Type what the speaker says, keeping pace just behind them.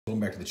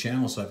Welcome back to the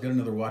channel. So I've got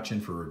another watch in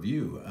for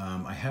review.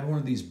 I had one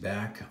of these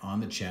back on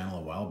the channel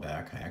a while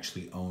back. I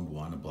actually owned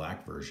one, a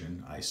black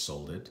version. I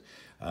sold it.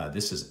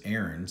 This is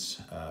Aaron's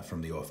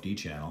from the OFD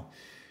channel.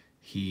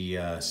 He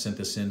sent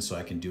this in so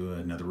I can do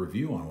another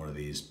review on one of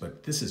these,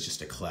 but this is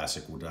just a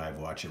classic dive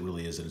watch. It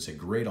really is, and it's a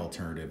great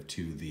alternative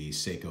to the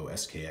Seiko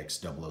SKX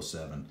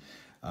 007.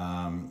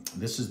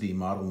 This is the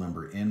model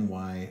number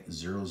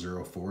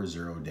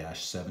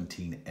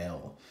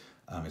NY0040-17L.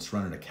 It's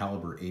running a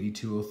caliber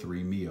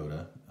 8203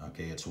 Miyota.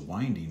 Okay, it's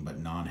winding but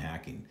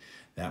non-hacking.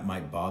 That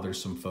might bother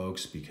some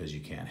folks because you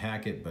can't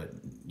hack it, but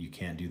you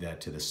can't do that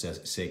to the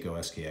Seiko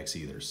SKX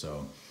either.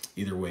 So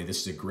either way,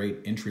 this is a great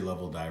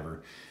entry-level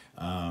diver.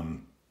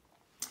 And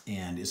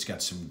it's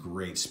got some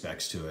great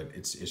specs to it.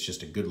 It's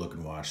just a good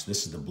looking watch.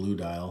 This is the blue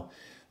dial.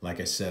 Like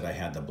I said, I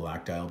had the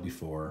black dial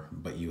before,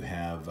 but you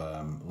have,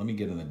 let me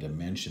get in the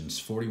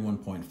dimensions,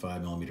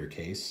 41.5 millimeter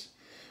case,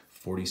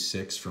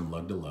 46 from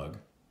lug to lug,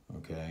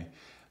 okay,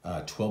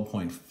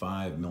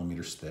 12.5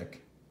 millimeters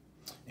thick,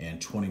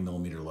 and 20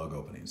 millimeter lug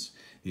openings.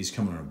 These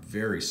come on a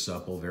very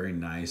supple, very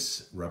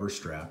nice rubber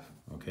strap,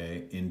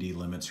 okay, ND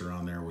limits are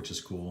on there, which is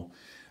cool.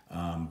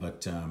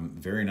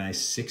 Very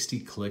nice 60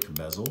 click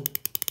bezel.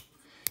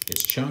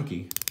 It's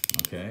chunky,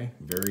 okay,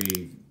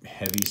 very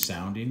heavy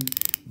sounding,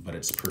 but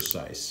it's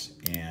precise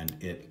and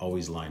it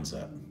always lines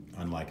up,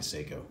 unlike a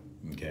Seiko,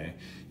 okay.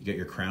 You got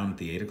your crown at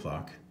the 8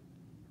 o'clock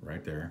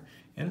right there,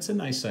 and it's a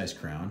nice size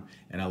crown,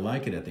 and I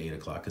like it at the 8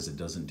 o'clock because it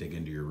doesn't dig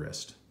into your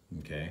wrist,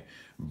 okay.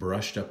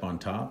 Brushed up on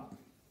top,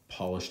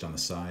 polished on the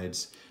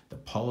sides. The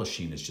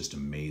polishing is just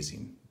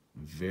amazing,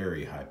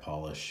 very high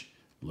polish,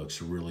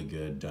 looks really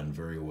good, done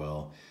very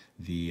well.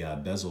 The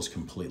bezel's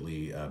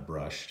completely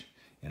brushed,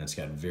 and it's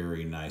got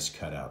very nice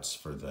cutouts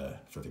for the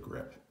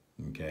grip,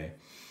 okay.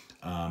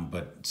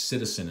 But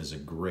Citizen is a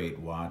great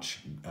watch.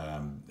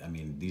 I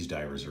mean, these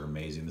divers are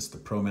amazing. This is the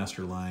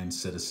Promaster line,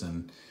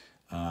 Citizen,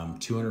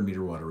 200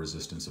 meter water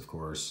resistance, of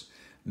course.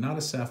 Not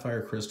a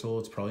sapphire crystal,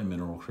 it's probably a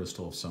mineral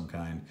crystal of some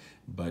kind,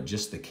 but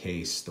just the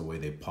case, the way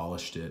they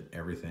polished it,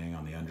 everything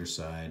on the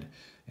underside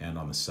and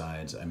on the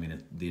sides. I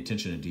mean, the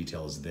attention to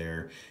detail is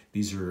there.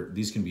 These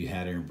can be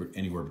had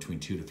anywhere between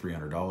 $200 to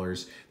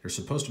 $300. They're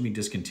supposed to be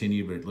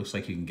discontinued, but it looks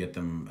like you can get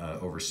them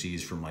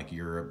overseas from like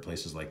Europe,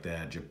 places like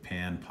that,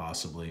 Japan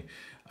possibly.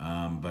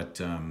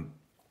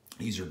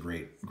 These are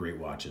great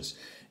watches.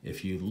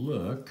 If you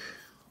look,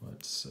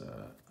 let's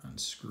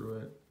unscrew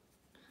it.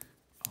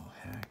 I'll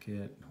hack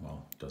it.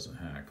 Well, it doesn't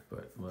hack,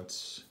 but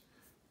let's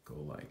go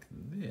like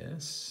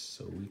this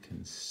so we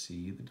can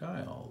see the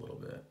dial a little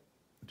bit.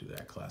 Do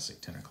that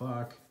classic 10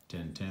 o'clock,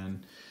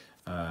 10:10.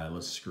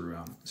 Let's screw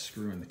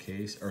in the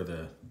case or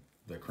the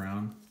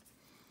crown.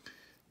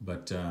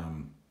 But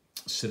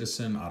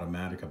Citizen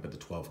automatic up at the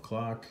 12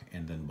 o'clock,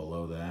 and then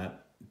below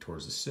that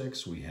towards the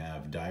 6 we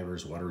have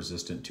divers, water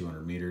resistant,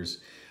 200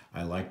 meters.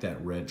 I like that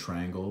red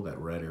triangle, that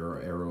red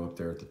arrow up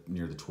there at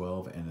near the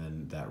 12, and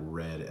then that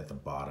red at the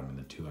bottom in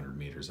the 200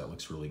 meters. That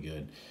looks really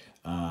good.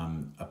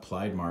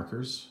 Applied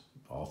markers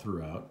all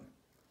throughout.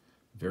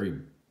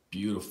 Very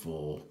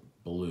beautiful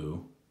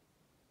blue.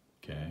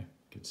 Okay, you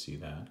can see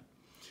that.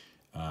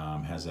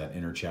 Has that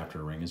inner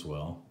chapter ring as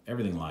well.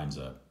 Everything lines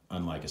up,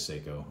 unlike a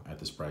Seiko at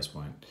this price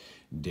point.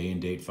 Day and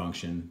date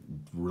function,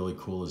 really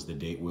cool is the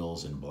date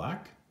wheels in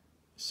black.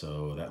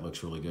 So that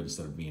looks really good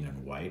instead of being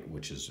in white,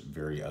 which is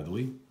very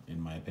ugly in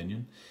my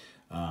opinion.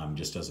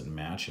 Just doesn't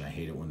match, and I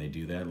hate it when they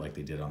do that like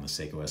they did on the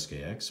Seiko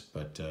SKX,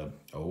 but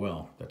oh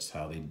well, that's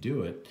how they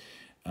do it.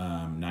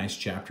 Nice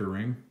chapter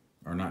ring,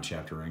 or not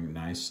chapter ring,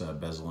 nice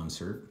bezel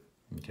insert,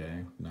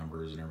 okay,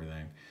 numbers and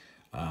everything.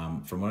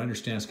 From what I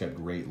understand, it's got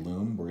great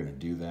lume. We're gonna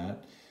do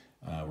that.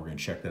 We're gonna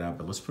check that out,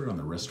 but let's put it on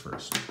the wrist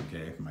first,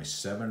 okay? My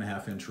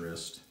 7.5 inch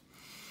wrist.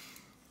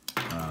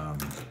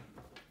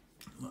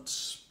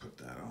 Let's put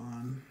that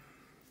on.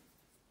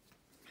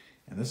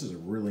 And this is a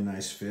really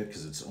nice fit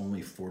because it's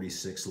only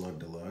 46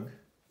 lug to lug.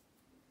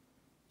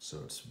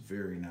 So it's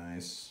very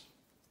nice.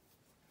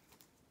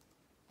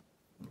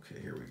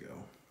 Okay, here we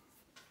go.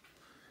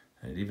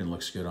 And it even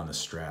looks good on the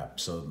strap.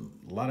 So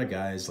a lot of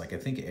guys, like I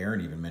think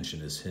Aaron even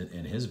mentioned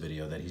in his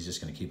video that he's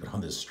just gonna keep it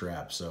on this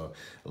strap. So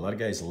a lot of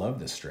guys love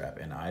this strap,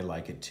 and I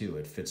like it too.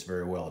 It fits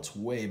very well. It's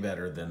way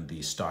better than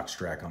the stock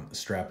strap on the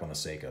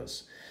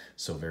Seikos.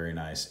 So very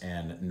nice,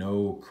 and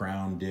no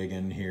crown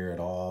digging here at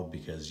all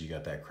because you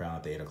got that crown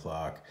at the 8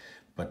 o'clock.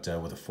 But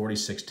with a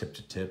 46 tip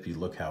to tip, you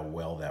look how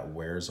well that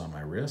wears on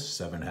my wrist,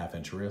 7.5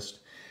 inch wrist.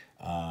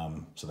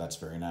 So that's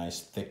very nice.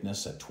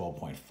 Thickness at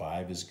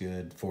 12.5 is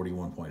good.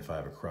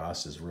 41.5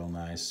 across is real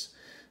nice.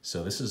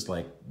 So this is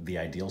like the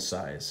ideal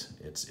size.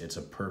 It's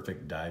a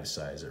perfect dive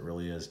size. It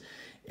really is.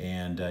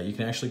 And you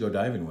can actually go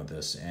diving with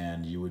this,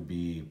 and you would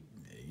be,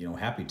 you know,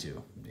 happy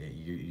to.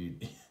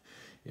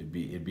 It'd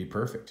be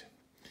perfect.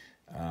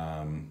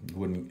 You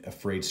wouldn't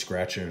afraid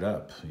scratching it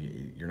up.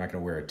 You're not going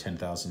to wear a $10,000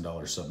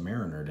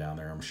 Submariner down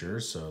there, I'm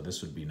sure. So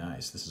this would be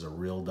nice. This is a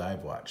real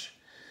dive watch.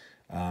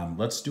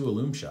 Let's do a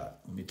lume shot.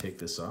 Let me take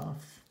this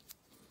off.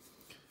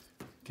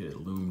 Get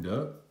it loomed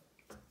up.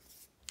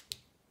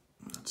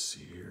 Let's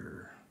see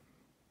here.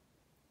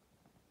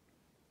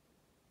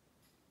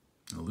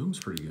 lume's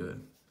pretty good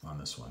on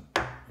this one.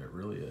 It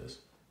really is.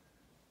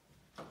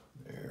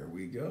 There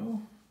we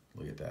go.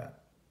 Look at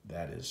that.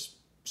 That is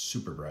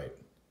super bright.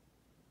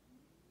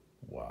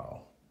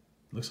 Wow.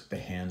 Looks like the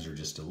hands are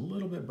just a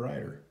little bit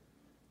brighter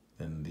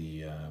than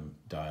the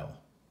dial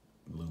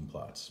lume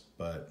plots,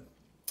 but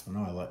I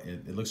don't know, I like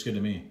it. It looks good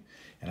to me,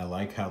 and I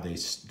like how they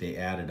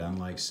added,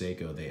 unlike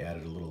Seiko, they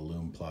added a little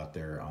lume plot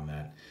there on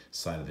that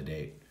side of the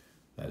date.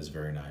 That is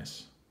very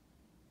nice.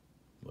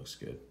 Looks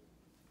good.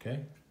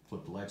 Okay,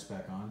 flip the lights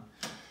back on.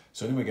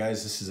 So anyway,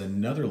 guys, this is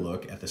another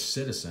look at the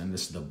Citizen.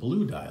 This is the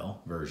blue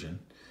dial version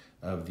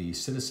of the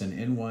Citizen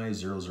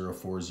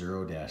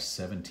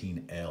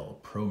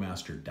NY0040-17L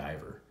Promaster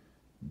Diver.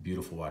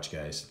 Beautiful watch,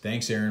 guys.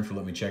 Thanks, Aaron, for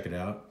letting me check it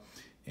out.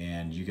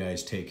 And you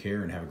guys take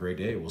care and have a great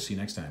day. We'll see you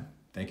next time.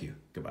 Thank you.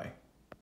 Goodbye.